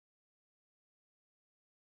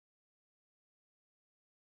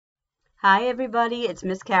Hi everybody, it's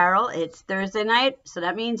Miss Carol. It's Thursday night, so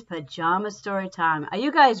that means pajama story time. Are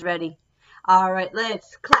you guys ready? All right,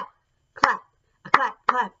 let's clap, clap, a clap,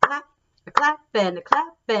 clap, clap, a clap and a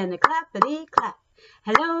clap and a clappity clap.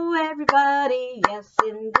 Hello everybody, yes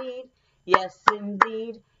indeed, yes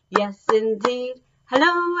indeed, yes indeed.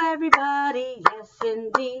 Hello everybody, yes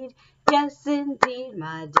indeed, yes indeed,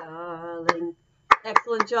 my darling.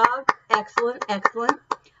 Excellent job, excellent, excellent.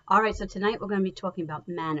 All right, so tonight we're going to be talking about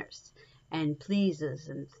manners and pleases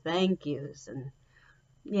and thank yous and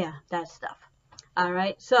yeah, that stuff. All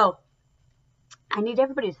right, so I need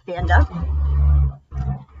everybody to stand up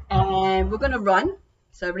and we're going to run.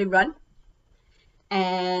 So everybody run.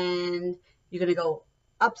 And you're going to go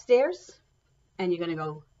upstairs and you're going to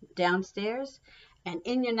go downstairs and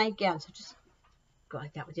in your nightgown. So just go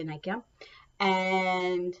like that with your nightgown.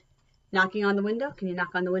 And knocking on the window. Can you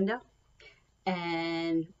knock on the window?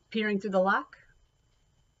 And peering through the lock.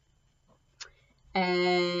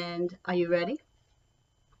 And are you ready?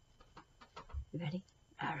 You ready?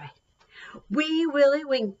 All right. Wee Willie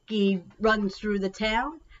Winky runs through the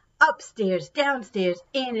town, upstairs, downstairs,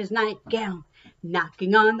 in his nightgown,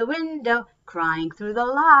 knocking on the window, crying through the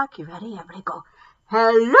lock. You ready? Everybody go,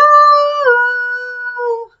 hello!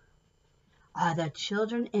 Are the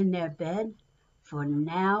children in their bed? For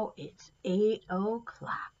now it's 8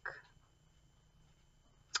 o'clock.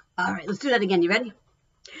 All right, let's do that again. You ready?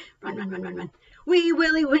 Run, run, run, run, run. Wee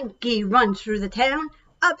Willie Winky runs through the town,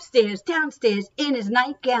 upstairs, downstairs, in his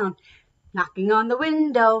nightgown, knocking on the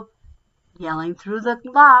window, yelling through the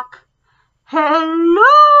lock. Hello!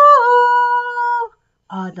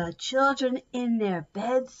 Are the children in their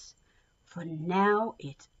beds? For now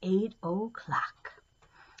it's 8 o'clock.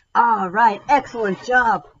 All right, excellent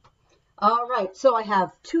job. All right, so I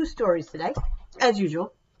have two stories today, as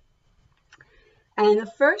usual. And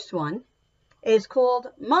the first one is called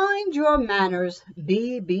Mind Your Manners,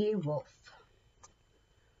 B.B. Wolf.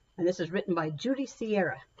 And this is written by Judy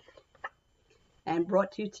Sierra and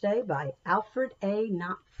brought to you today by Alfred A.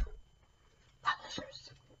 Knopf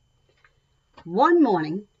Publishers. One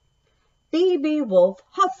morning, B.B. Wolf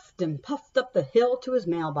huffed and puffed up the hill to his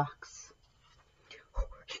mailbox.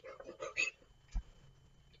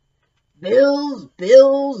 Bills,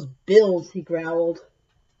 bills, bills, he growled.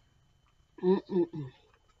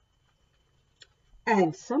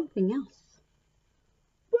 And something else.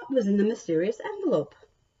 What was in the mysterious envelope?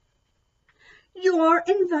 You're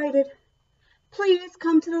invited. Please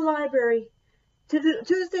come to the library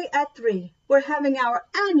Tuesday at 3. We're having our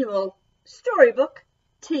annual storybook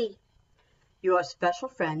tea. Your special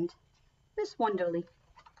friend, Miss Wonderly.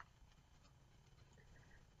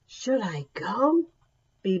 Should I go?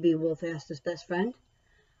 B.B. Wolf asked his best friend.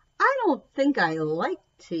 I don't think I like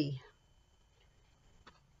tea.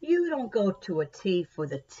 You don't go to a tea for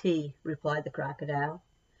the tea, replied the crocodile.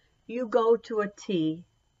 You go to a tea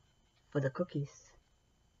for the cookies.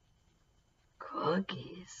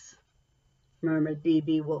 Cookies, murmured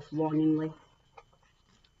B.B. Wolf longingly.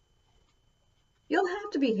 You'll have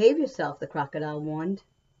to behave yourself, the crocodile warned.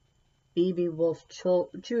 B.B. Wolf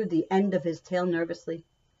chewed the end of his tail nervously.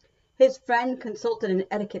 His friend consulted an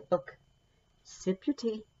etiquette book. Sip your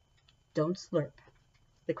tea, don't slurp,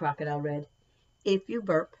 the crocodile read. If you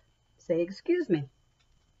burp, say excuse me.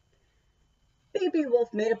 B.B.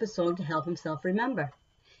 Wolf made up a song to help himself remember.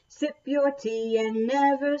 Sip your tea and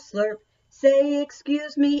never slurp. Say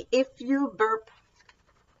excuse me if you burp.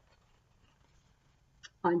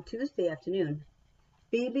 On Tuesday afternoon,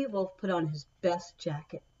 B.B. Wolf put on his best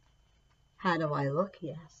jacket. How do I look?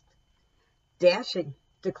 He asked. Dashing,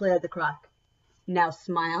 declared the croc. Now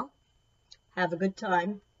smile. Have a good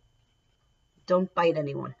time. Don't bite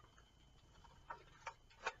anyone.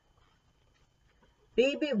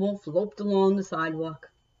 B.B. Wolf loped along the sidewalk,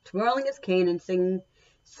 twirling his cane and singing,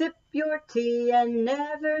 Sip your tea and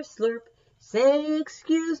never slurp. Say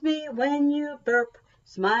excuse me when you burp.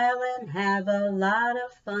 Smile and have a lot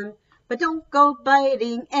of fun, but don't go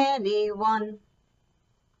biting anyone.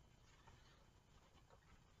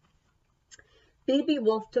 B.B.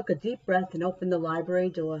 Wolf took a deep breath and opened the library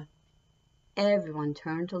door. Everyone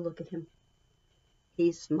turned to look at him.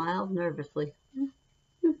 He smiled nervously.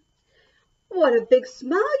 What a big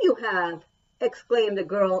smile you have, exclaimed a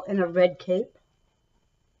girl in a red cape.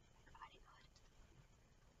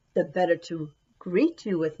 The better to greet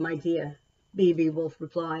you with, my dear, B.B. Wolf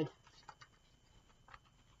replied.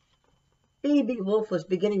 B.B. Wolf was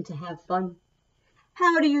beginning to have fun.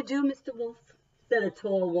 How do you do, Mr. Wolf? Said a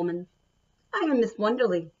tall woman. I am Miss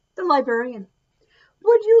Wonderly, the librarian.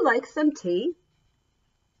 Would you like some tea?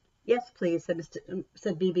 Yes, please,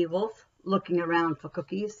 said B.B. Wolf, looking around for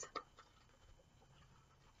cookies.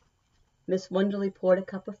 Miss Wonderly poured a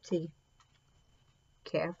cup of tea.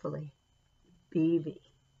 Carefully, B.B.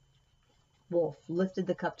 Wolf lifted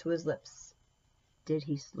the cup to his lips. Did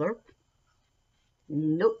he slurp?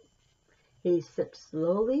 Nope. He sipped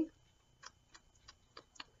slowly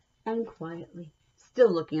and quietly,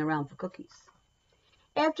 still looking around for cookies.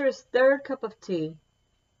 After his third cup of tea,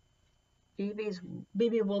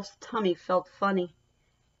 B.B. Wolf's tummy felt funny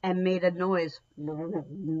and made a noise. Bad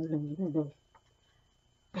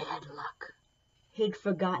luck. He'd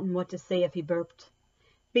forgotten what to say if he burped.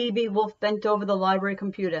 B.B. Wolf bent over the library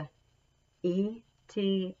computer.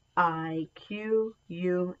 E-T-I-Q-U-E-T-T-E.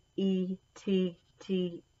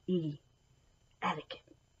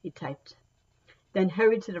 Etiquette, he typed. Then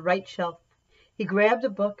hurried to the right shelf. He grabbed a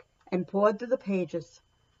book and poured through the pages,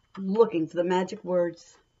 looking for the magic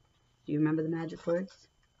words. Do you remember the magic words?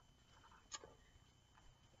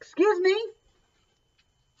 Excuse me?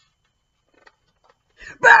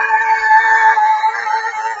 Burp!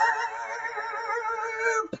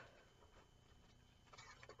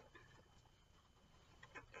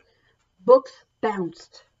 Books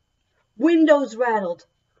bounced. Windows rattled.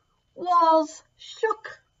 Walls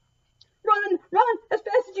shook. Run, run, as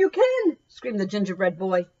fast as you can, screamed the gingerbread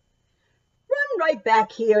boy. Run right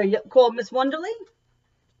back here, called Miss Wonderly.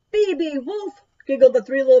 B.B. Wolf, giggled the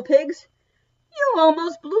three little pigs. You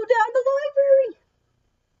almost blew down the library.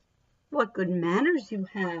 What good manners you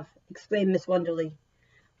have, exclaimed Miss Wonderly.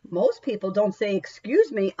 Most people don't say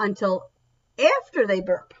excuse me until after they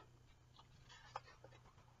burp.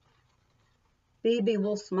 B.B.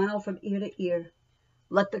 Wolf smiled from ear to ear.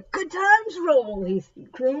 Let the good times roll, he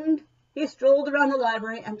crooned. He strolled around the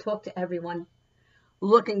library and talked to everyone.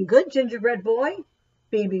 Looking good, gingerbread boy,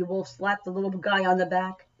 B.B. Wolf slapped the little guy on the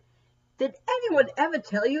back. Did anyone ever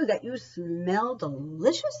tell you that you smell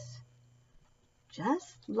delicious?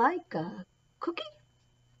 Just like a cookie?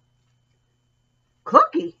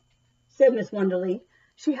 Cookie? Said Miss Wonderly.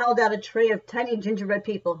 She held out a tray of tiny gingerbread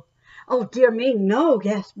people. Oh, dear me, no,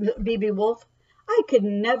 gasped B.B. Wolf. I could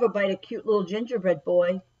never bite a cute little gingerbread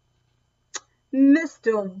boy.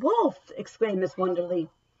 Mr. Wolf, exclaimed Miss Wonderly,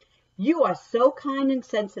 you are so kind and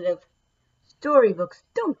sensitive. Storybooks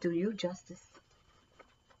don't do you justice.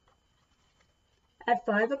 At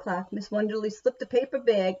 5 o'clock, Miss Wonderly slipped a paper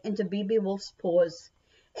bag into B.B. Wolf's paws.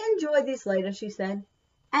 Enjoy these later, she said,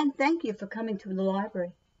 and thank you for coming to the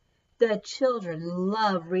library. The children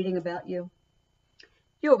love reading about you.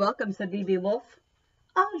 You're welcome, said B.B. Wolf.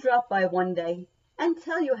 I'll drop by one day and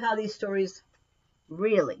tell you how these stories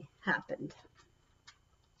really happened.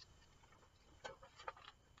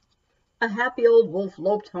 A happy old wolf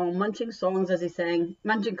loped home, munching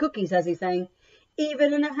cookies as he sang.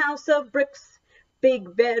 Even in a house of bricks,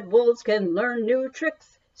 big bad wolves can learn new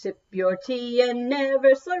tricks. Sip your tea and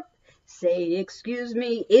never slurp. Say excuse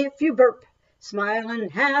me if you burp. Smile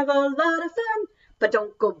and have a lot of fun, but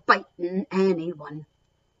don't go biting anyone.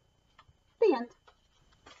 The end.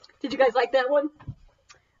 Did you guys like that one?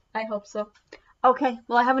 I hope so. Okay,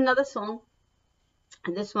 well, I have another song.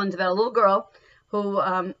 And this one's about a little girl who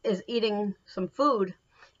is eating some food.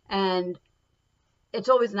 And it's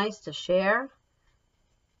always nice to share.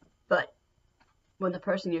 But when the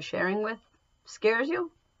person you're sharing with scares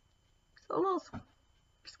you, it's a little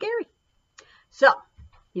scary. So,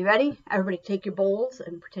 you ready? Everybody take your bowls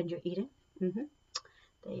and pretend you're eating. There you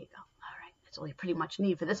go. All right, that's all you pretty much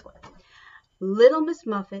need for this one. Little Miss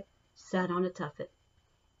Muffet sat on a tuffet,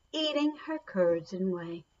 eating her curds and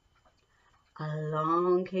whey.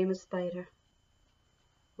 Along came a spider,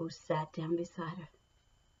 who sat down beside her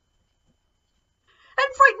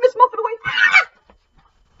and frightened Miss Muffet away.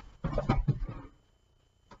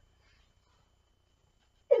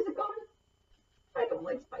 Is it gone? I don't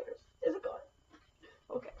like spiders. Is it gone?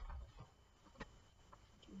 Okay.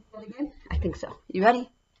 That again? I think so. You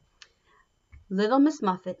ready? Little Miss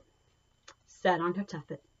Muffet sat on her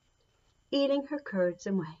tuffet, eating her curds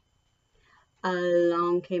and whey.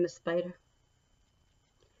 Along came a spider,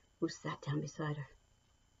 who sat down beside her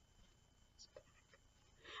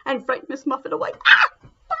and frightened Miss Muffet away.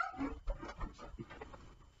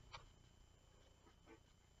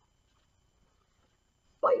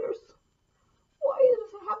 Spiders. Why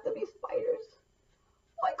does it have to be spiders?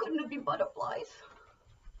 Why couldn't it be butterflies?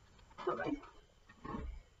 All right.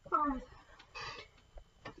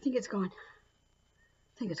 I think it's gone.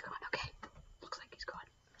 Okay. Looks like he's gone.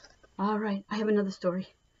 All right. I have another story.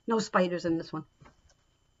 No spiders in this one.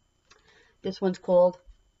 This one's called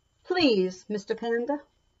Please, Mr. Panda.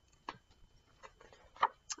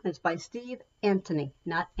 It's by Steve Antony.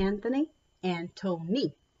 Not Anthony,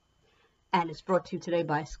 Antony. And it's brought to you today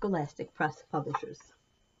by Scholastic Press Publishers.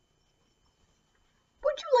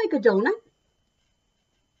 Would you like a donut?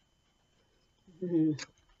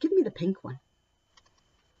 Give me the pink one.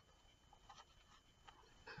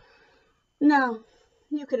 No,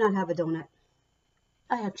 you cannot have a donut.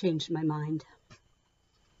 I have changed my mind.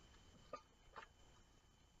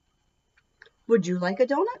 Would you like a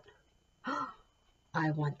donut?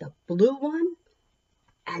 I want the blue one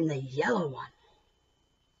and the yellow one.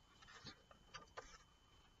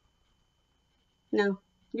 No,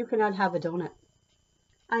 you cannot have a donut.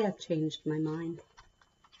 I have changed my mind.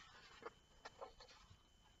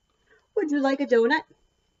 Would you like a donut?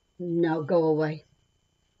 No, go away.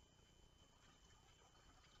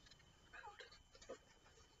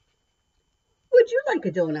 Would you like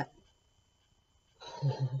a donut?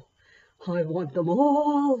 Oh, I want them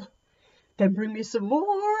all. Then bring me some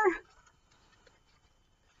more.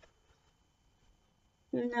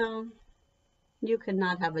 No, you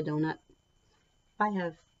cannot have a donut. I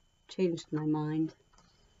have changed my mind.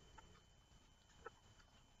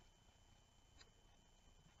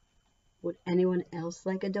 Would anyone else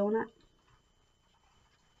like a donut?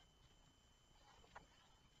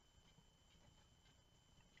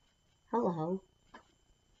 Hello.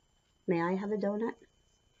 May I have a donut?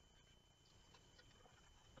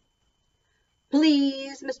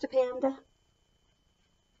 Please, Mr. Panda.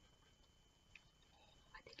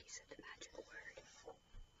 I think he said the magic word.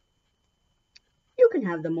 You can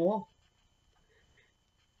have them all.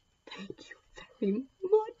 Thank you very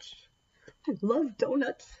much. I love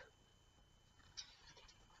donuts.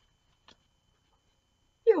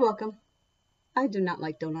 You're welcome. I do not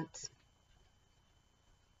like donuts.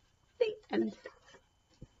 The end.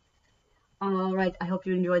 All right, I hope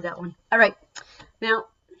you enjoyed that one. All right, now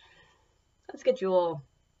let's get you all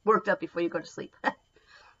worked up before you go to sleep.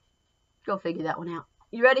 Go figure that one out.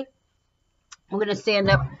 You ready? We're going to stand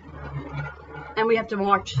up and we have to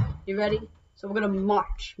march. You ready? So we're going to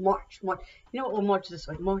march, march, march. You know what? We'll march this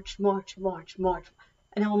way. March, march, march, march.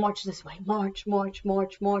 And then we'll march this way. March, march,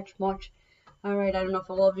 march, march, march. All right, I don't know if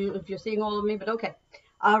all of you, if you're seeing all of me, but okay.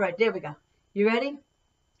 All right, there we go. You ready?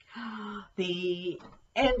 The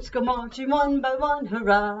ants go marching one by one,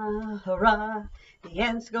 hurrah, hurrah. The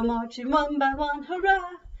ants go marching one by one,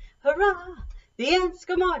 hurrah, hurrah. The ants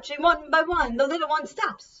go marching one by one, the little one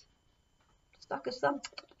stops. Stuck his thumb.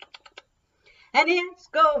 And the ants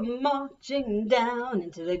go marching down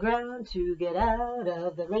into the ground to get out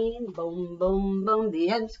of the rain. Boom, boom, boom. The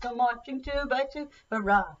ants go marching two by two,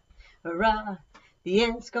 hurrah, hurrah. The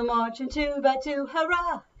ants go marching two by two,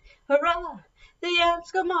 hurrah, hurrah. The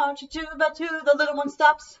ants go marching two by two, the little one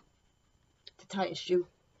stops to tie his shoe.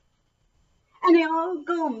 And they all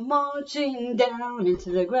go marching down into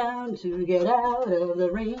the ground to get out of the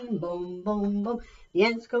rain. Boom, boom, boom. The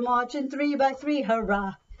ants go marching three by three,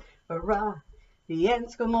 hurrah, hurrah. The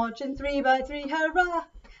ants go marching three by three, hurrah,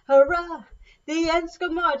 hurrah. The ants go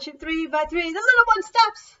marching three by three, the little one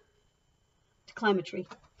stops to climb a tree.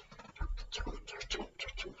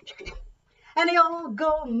 And they all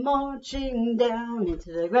go marching down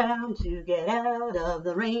into the ground to get out of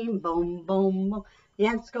the rain. Boom, boom, boom. The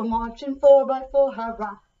ants go marching four by four,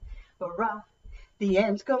 hurrah, hurrah. The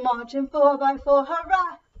ants go marching four by four,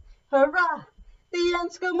 hurrah, hurrah. The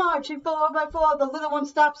ants go marching four by four. The little one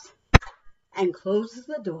stops and closes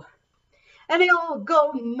the door. And they all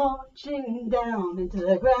go marching down into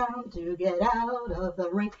the ground to get out of the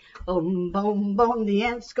rain. Boom, boom, boom. The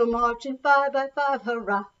ants go marching five by five,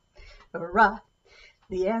 hurrah, hurrah.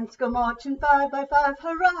 The ants go marching five by five,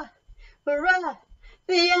 hurrah, hurrah.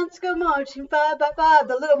 The ants go marching five by five.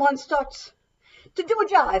 The little one starts to do a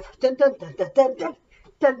jive. Dun, dun, dun, dun, dun, dun,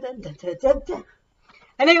 dun, dun, dun, dun, dun, dun.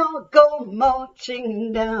 And they all go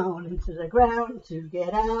marching down into the ground to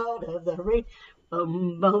get out of the rain.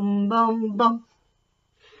 Bum, bum, bum, bum.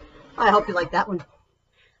 I hope you like that one.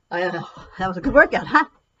 That was a good workout, huh?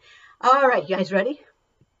 All right, you guys ready?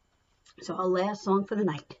 So our last song for the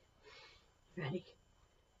night. Ready?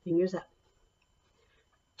 Fingers up.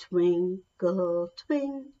 Twinkle,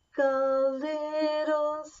 twinkle,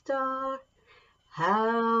 little star,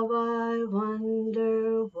 how I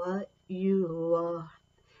wonder what you are.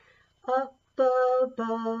 Up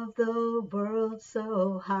above the world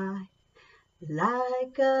so high,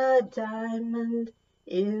 like a diamond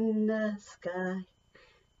in the sky.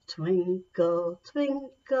 Twinkle,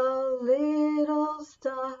 twinkle, little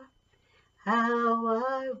star, how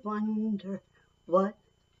I wonder what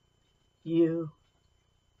you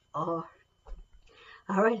are.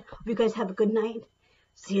 All right, hope you guys have a good night.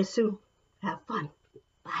 See you soon. Have fun.